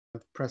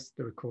press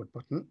the record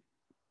button.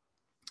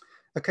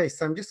 Okay,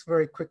 so I'm just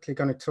very quickly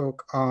going to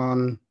talk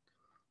on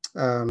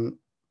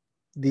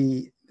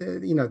the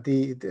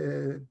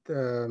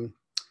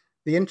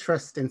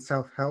interest in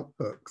self-help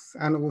books,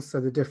 and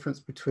also the difference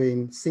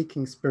between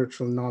seeking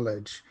spiritual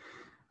knowledge,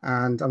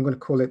 and I'm going to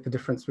call it the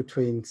difference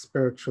between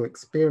spiritual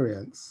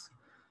experience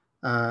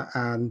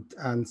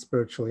and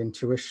spiritual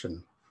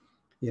intuition.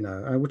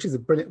 Which is a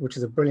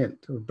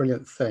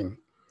brilliant thing.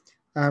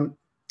 And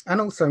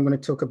also I'm going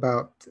to talk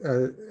about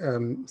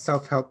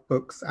self-help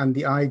books and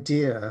the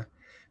idea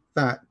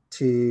that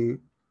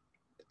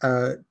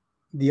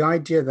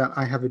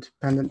I have a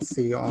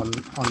dependency on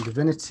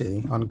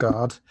divinity, on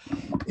God,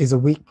 is a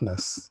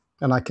weakness,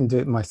 and I can do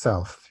it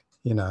myself,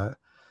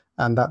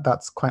 and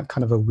that's quite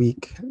kind of a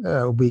weak,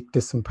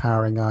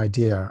 disempowering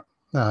idea.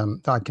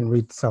 That I can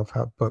read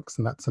self-help books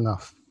and that's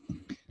enough.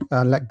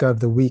 Let go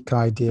of the weak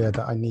idea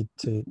that I need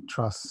to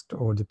trust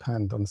or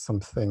depend on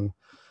something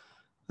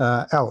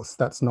else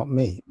that's not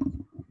me.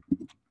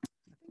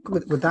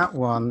 With that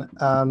one,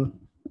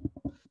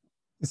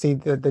 you see,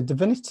 the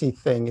divinity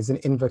thing is an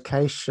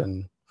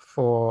invocation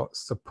for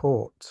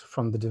support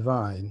from the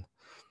divine.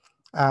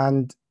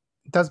 And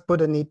does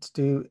Buddha need to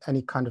do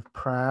any kind of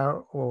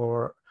prayer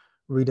or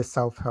read a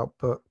self-help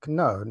book?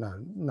 No,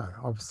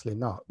 obviously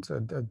not.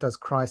 Does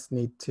Christ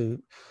need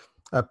to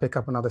pick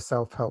up another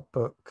self-help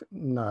book?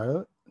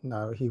 No,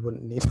 he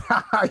wouldn't need.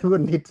 He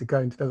wouldn't need to go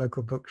into the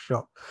local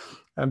bookshop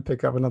and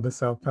pick up another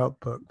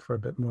self-help book for a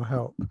bit more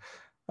help.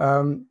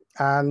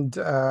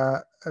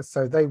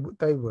 So they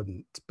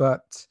wouldn't.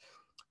 But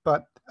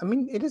I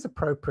mean, it is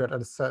appropriate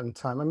at a certain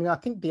time. I mean, I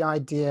think the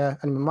idea,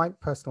 and my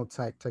personal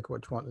take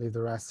what you want, leave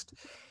the rest,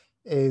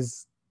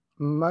 is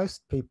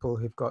most people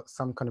who've got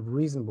some kind of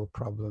reasonable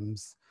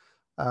problems,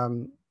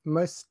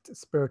 most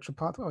spiritual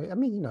pathway. I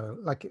mean,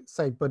 like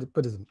say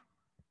Buddhism.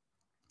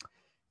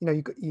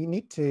 You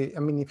need to, I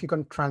mean, if you're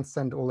going to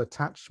transcend all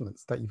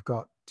attachments that you've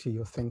got to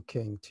your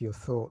thinking, to your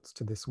thoughts,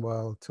 to this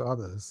world, to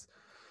others,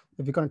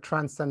 if you're going to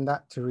transcend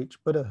that to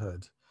reach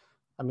Buddhahood,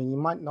 I mean, you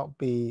might not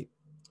be,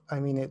 I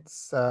mean,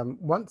 it's,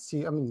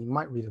 you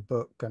might read a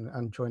book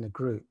and join a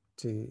group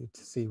to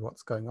see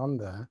what's going on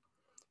there,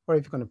 or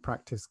if you're going to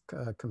practice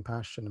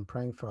compassion and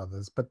praying for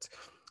others. But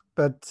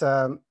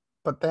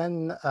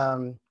then, I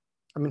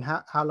mean,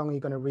 how long are you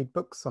going to read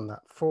books on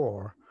that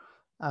for?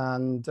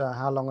 And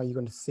how long are you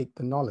going to seek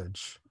the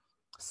knowledge?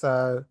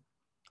 So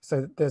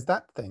there's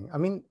that thing. I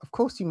mean, of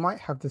course, you might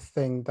have the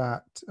thing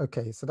that,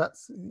 okay, so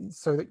that's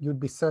so that you'd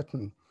be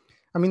certain.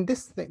 I mean,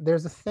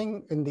 there's a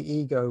thing in the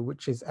ego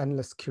which is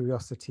endless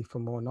curiosity for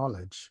more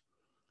knowledge,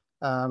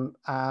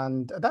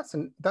 and that's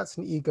an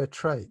ego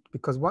trait,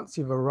 because once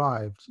you've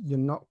arrived, you're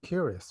not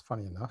curious.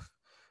 Funny enough,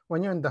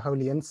 when you're in the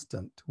holy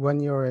instant, when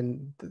you're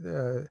in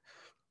the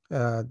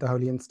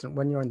holy instant,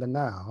 when you're in the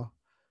now.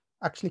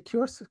 Actually,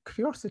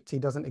 curiosity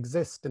doesn't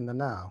exist in the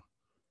now,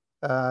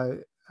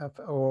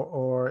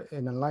 or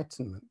in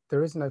enlightenment.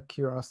 There is no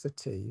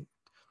curiosity.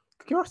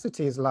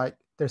 Curiosity is like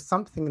there's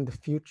something in the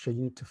future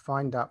you need to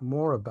find out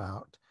more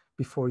about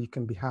before you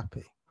can be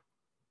happy.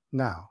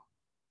 Now,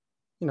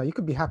 you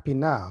could be happy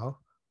now,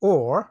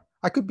 or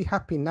I could be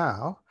happy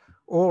now,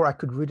 or I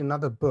could read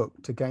another book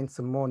to gain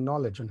some more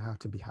knowledge on how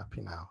to be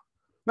happy now.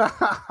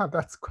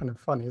 That's kind of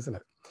funny, isn't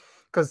it?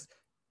 Because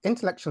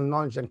intellectual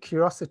knowledge and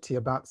curiosity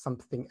about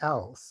something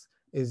else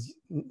is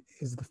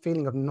the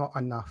feeling of not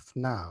enough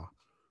now.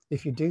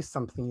 If you do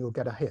something, you'll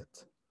get a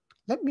hit.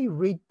 Let me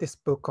read this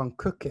book on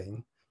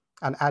cooking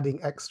and adding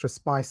extra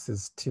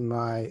spices to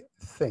my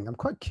thing. I'm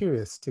quite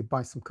curious to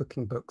buy some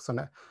cooking books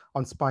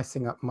on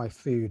spicing up my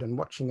food and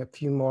watching a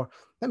few more.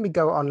 Let me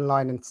go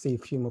online and see a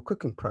few more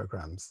cooking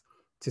programs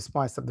to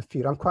spice up the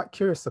food. I'm quite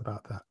curious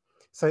about that.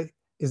 So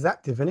is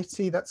that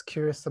divinity that's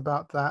curious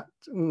about that?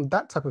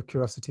 That type of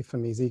curiosity for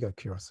me is ego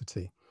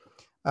curiosity,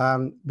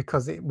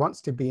 because it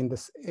wants to be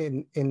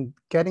in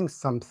getting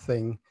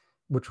something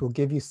which will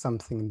give you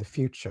something in the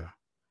future,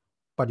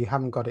 but you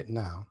haven't got it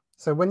now.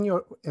 So when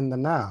you're in the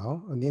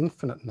now, in the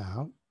infinite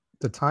now,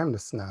 the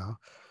timeless now,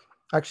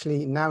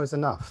 actually now is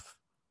enough.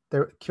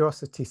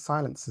 Curiosity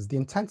silences. The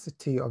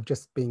intensity of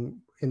just being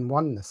in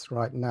oneness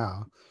right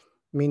now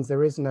means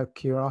there is no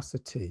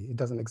curiosity. It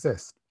doesn't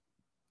exist.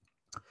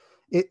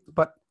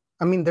 But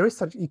I mean, there is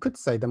such, you could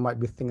say there might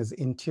be a thing as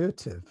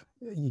intuitive.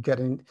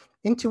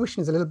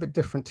 Intuition is a little bit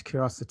different to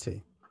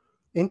curiosity.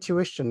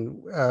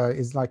 Intuition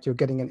is like you're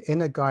getting an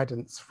inner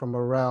guidance from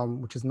a realm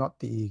which is not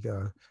the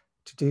ego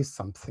to do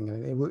something,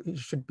 and it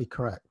should be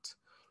correct.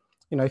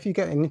 If you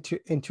get an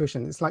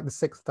intuition, it's like the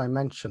sixth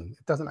dimension.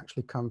 It doesn't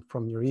actually come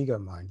from your ego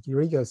mind.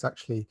 Your ego is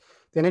actually,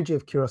 the energy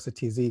of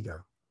curiosity is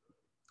ego.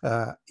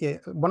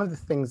 One of the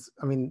things,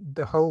 I mean,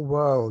 the whole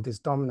world is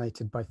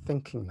dominated by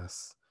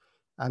thinkingness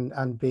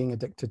and being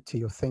addicted to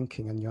your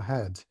thinking and your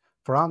head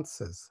for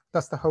answers.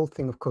 That's the whole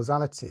thing of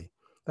causality.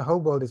 The whole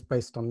world is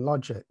based on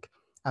logic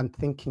and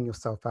thinking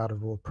yourself out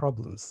of all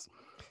problems.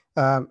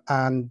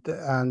 And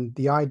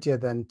the idea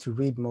then to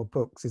read more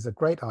books is a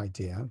great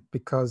idea,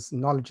 because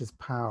knowledge is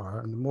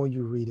power, and the more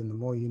you read and the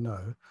more you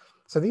know.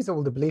 So these are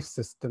all the belief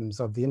systems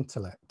of the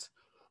intellect.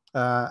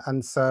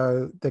 And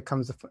so there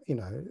comes a,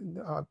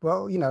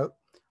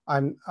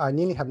 I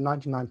nearly have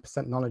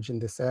 99% knowledge in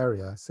this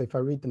area. So if I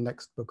read the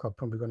next book, I'm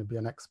probably going to be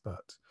an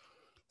expert.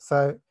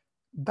 So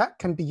that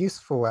can be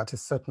useful at a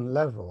certain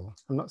level.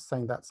 I'm not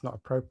saying that's not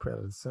appropriate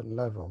at a certain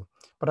level,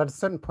 but at a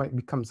certain point it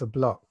becomes a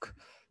block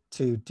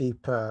to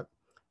deeper,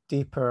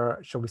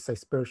 shall we say,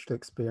 spiritual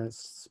experience,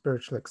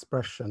 spiritual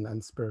expression,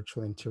 and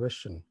spiritual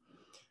intuition.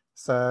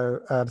 So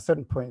at a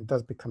certain point, it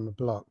does become a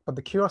block. But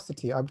the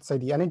curiosity, I would say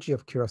the energy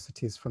of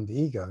curiosity is from the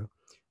ego.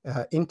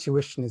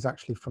 Intuition is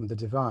actually from the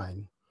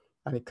divine,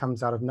 and it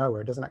comes out of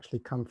nowhere. It doesn't actually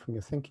come from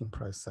your thinking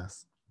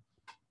process.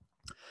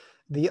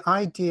 The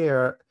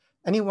idea,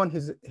 anyone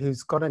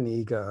who's got an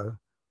ego,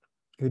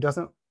 who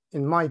doesn't,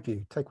 in my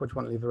view, take what you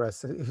want, leave the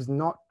rest, who's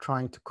not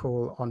trying to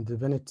call on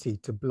divinity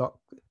to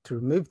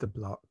remove the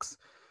blocks,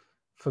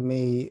 for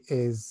me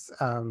is,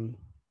 I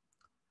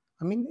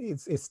mean,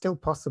 it's still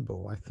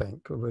possible, I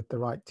think, with the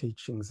right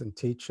teachings and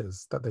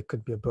teachers, that there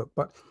could be a book.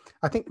 But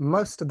I think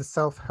most of the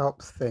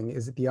self-help thing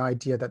is the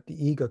idea that the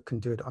ego can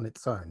do it on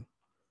its own.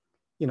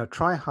 You know,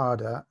 try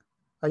harder.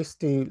 I used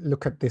to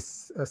look at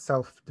this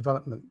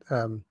self-development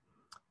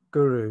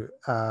guru,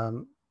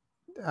 and,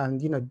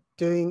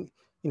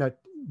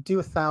 do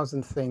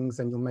 1,000 things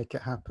and you'll make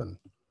it happen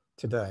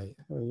today.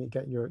 You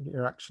get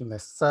your action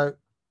list. So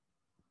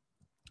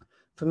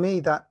for me,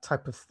 that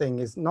type of thing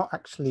is not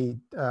actually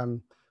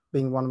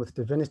being one with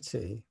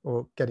divinity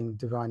or getting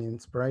divine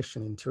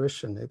inspiration,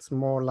 intuition. It's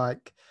more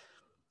like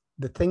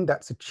the thing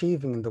that's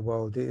achieving in the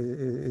world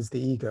is the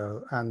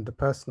ego and the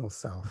personal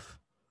self.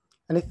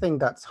 Anything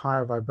that's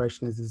higher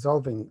vibration is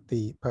dissolving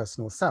the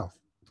personal self.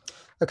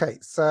 Okay,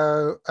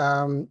 so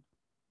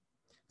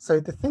so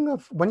the thing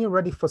of when you're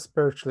ready for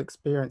spiritual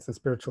experience and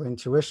spiritual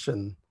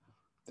intuition,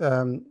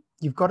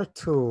 you've got a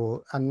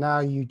tool, and now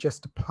you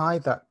just apply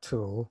that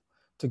tool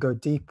to go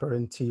deeper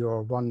into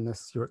your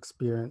oneness, your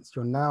experience,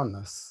 your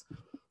nowness,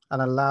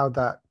 and allow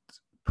that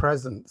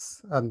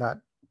presence and that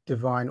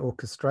divine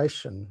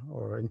orchestration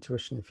or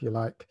intuition, if you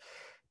like,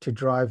 to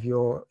drive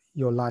your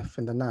life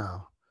in the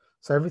now.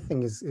 So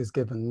everything is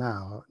given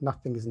now.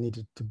 Nothing is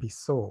needed to be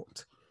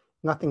sought.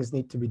 Nothing is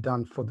needed to be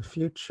done for the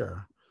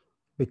future,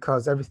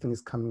 because everything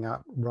is coming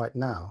out right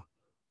now.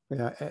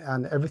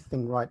 And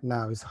everything right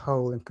now is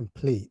whole and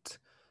complete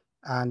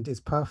and is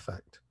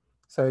perfect.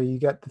 So you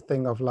get the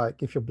thing of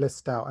like, if you're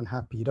blissed out and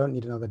happy, you don't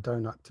need another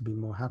donut to be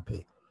more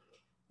happy.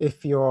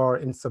 If you're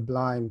in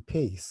sublime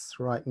peace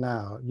right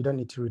now, you don't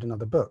need to read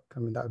another book. I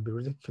mean, that would be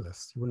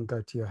ridiculous. You wouldn't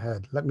go to your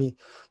head. Let me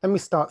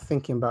start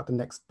thinking about the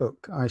next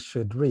book I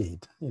should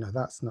read.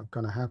 That's not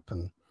going to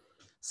happen.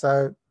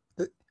 So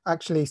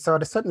actually, so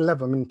at a certain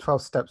level, I mean,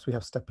 12 steps, we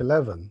have step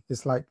 11.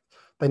 It's like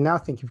they now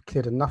think you've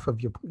cleared enough of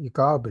your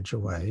garbage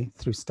away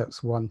through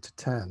steps 1 to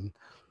 10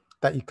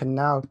 that you can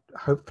now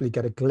hopefully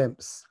get a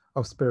glimpse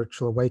of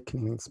spiritual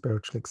awakening and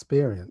spiritual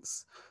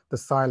experience, the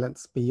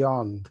silence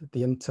beyond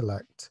the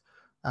intellect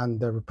and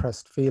the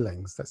repressed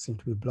feelings that seem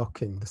to be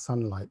blocking the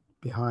sunlight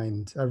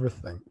behind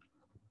everything.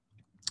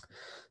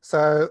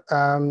 So,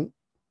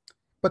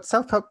 but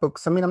self-help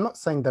books, I mean, I'm not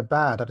saying they're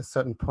bad at a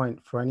certain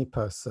point for any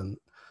person,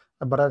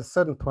 but at a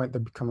certain point they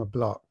become a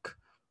block.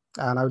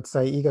 And I would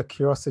say ego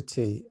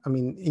curiosity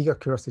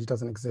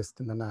doesn't exist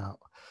in the now.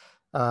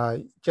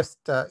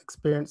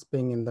 Experience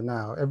being in the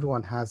now.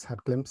 Everyone has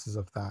had glimpses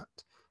of that.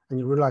 And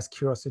you realize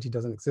curiosity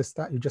doesn't exist,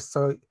 that you're just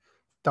so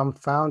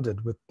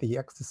dumbfounded with the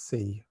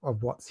ecstasy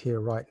of what's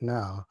here right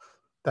now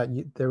that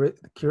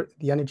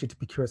the energy to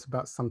be curious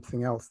about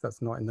something else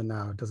that's not in the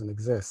now doesn't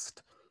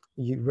exist.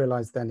 You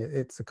realize then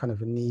it's a kind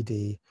of a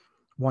needy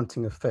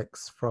wanting a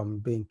fix from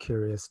being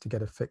curious to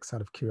get a fix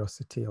out of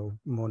curiosity or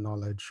more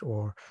knowledge,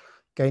 or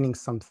gaining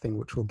something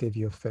which will give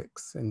you a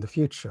fix in the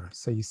future.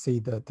 So you see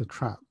the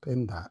trap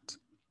in that.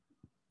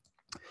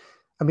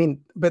 I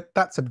mean, but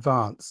that's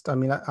advanced. I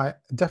mean, I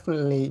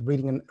definitely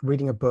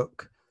reading a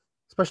book,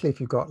 especially if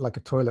you've got like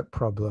a toilet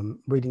problem,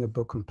 reading a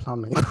book on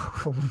plumbing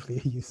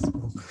probably a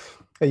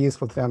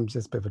useful thing. I'm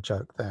just a bit of a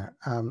joke there.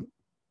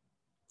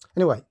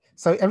 Anyway,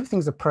 so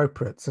everything's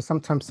appropriate. So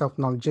sometimes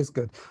self-knowledge is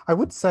good. I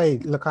would say,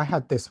 look, I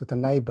had this with a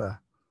neighbor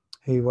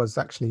who was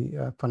actually,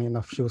 funny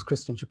enough, she was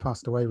Christian. She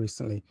passed away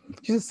recently.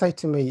 She used to say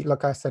to me,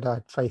 look, I said I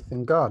had faith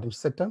in God. And she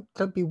said,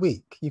 don't be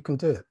weak. You can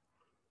do it.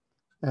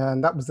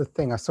 And that was the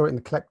thing. I saw it in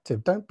the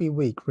collective. Don't be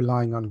weak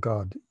relying on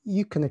God.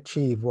 You can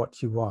achieve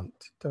what you want.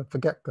 Don't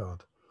forget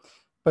God.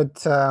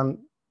 But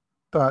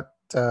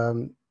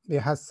it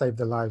has saved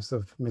the lives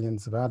of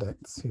millions of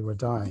addicts who were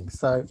dying.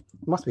 So there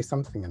must be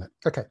something in it.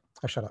 Okay,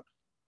 I shut up.